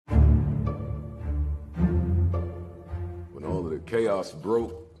chaos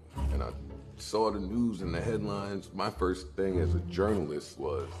broke and I saw the news and the headlines, my first thing as a journalist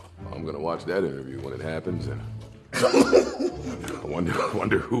was, I'm gonna watch that interview when it happens, and I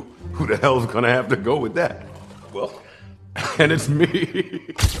wonder who the hell's gonna have to go with that. Well, and it's me.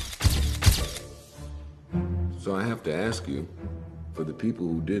 So I have to ask you, for the people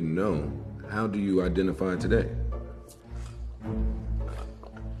who didn't know, how do you identify today?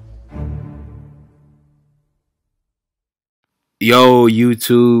 Yo,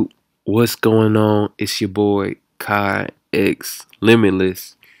 YouTube, what's going on? It's your boy Kai X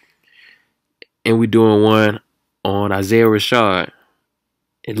Limitless, and we doing one on Isaiah Rashad.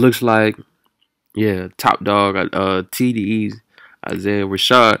 It looks like, yeah, top dog, TDE's Isaiah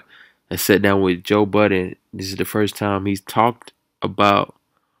Rashad has sat down with Joe Budden. This is the first time he's talked about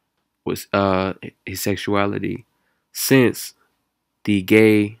his sexuality since the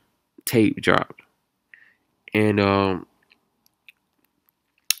gay tape dropped, and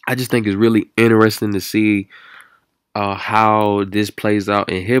I just think it's really interesting to see how this plays out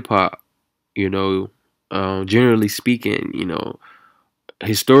in hip hop. You know, generally speaking,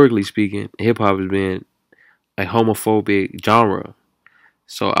 historically speaking, hip hop has been a homophobic genre.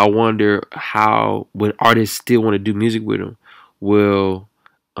 So I wonder how, when artists still want to do music with him, will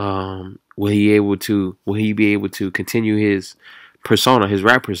he be able to continue his persona, his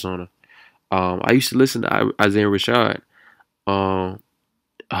rap persona? I used to listen to Isaiah Rashad. Um,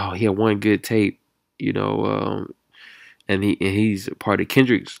 oh, he had one good tape, and he's a part of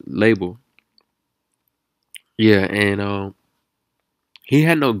Kendrick's label. Yeah, and he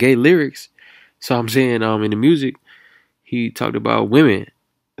had no gay lyrics. So I'm saying, in the music, he talked about women.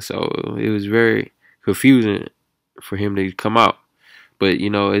 So it was very confusing for him to come out. But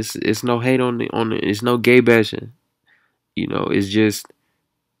it's no hate on the it's no gay bashing. It's just,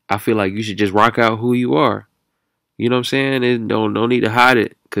 I feel like you should just rock out who you are. You know what I'm saying? And no need to hide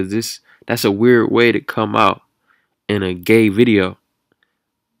it, because that's a weird way to come out in a gay video.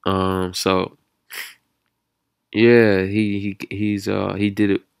 So yeah, he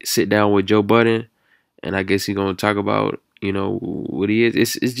did it, sit down with Joe Budden, and I guess he's gonna talk about what he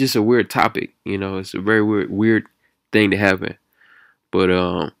is. It's just a weird topic. It's a very weird thing to happen. But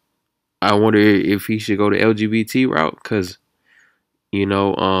I wonder if he should go the LGBT route, because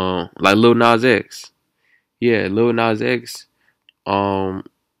like Lil Nas X. Yeah, Lil Nas X got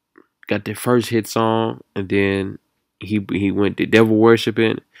the first hit song, and then he went to devil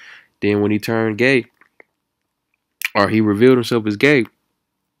worshiping. Then when he turned gay, or he revealed himself as gay,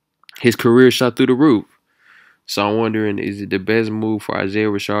 his career shot through the roof. So I'm wondering, is it the best move for Isaiah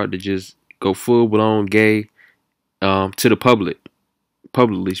Rashad to just go full blown gay to the public,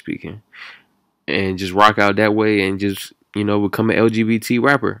 publicly speaking, and just rock out that way and just become an LGBT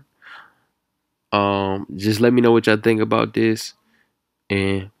rapper? Just let me know what y'all think about this,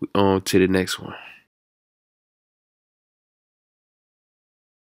 and on to the next one.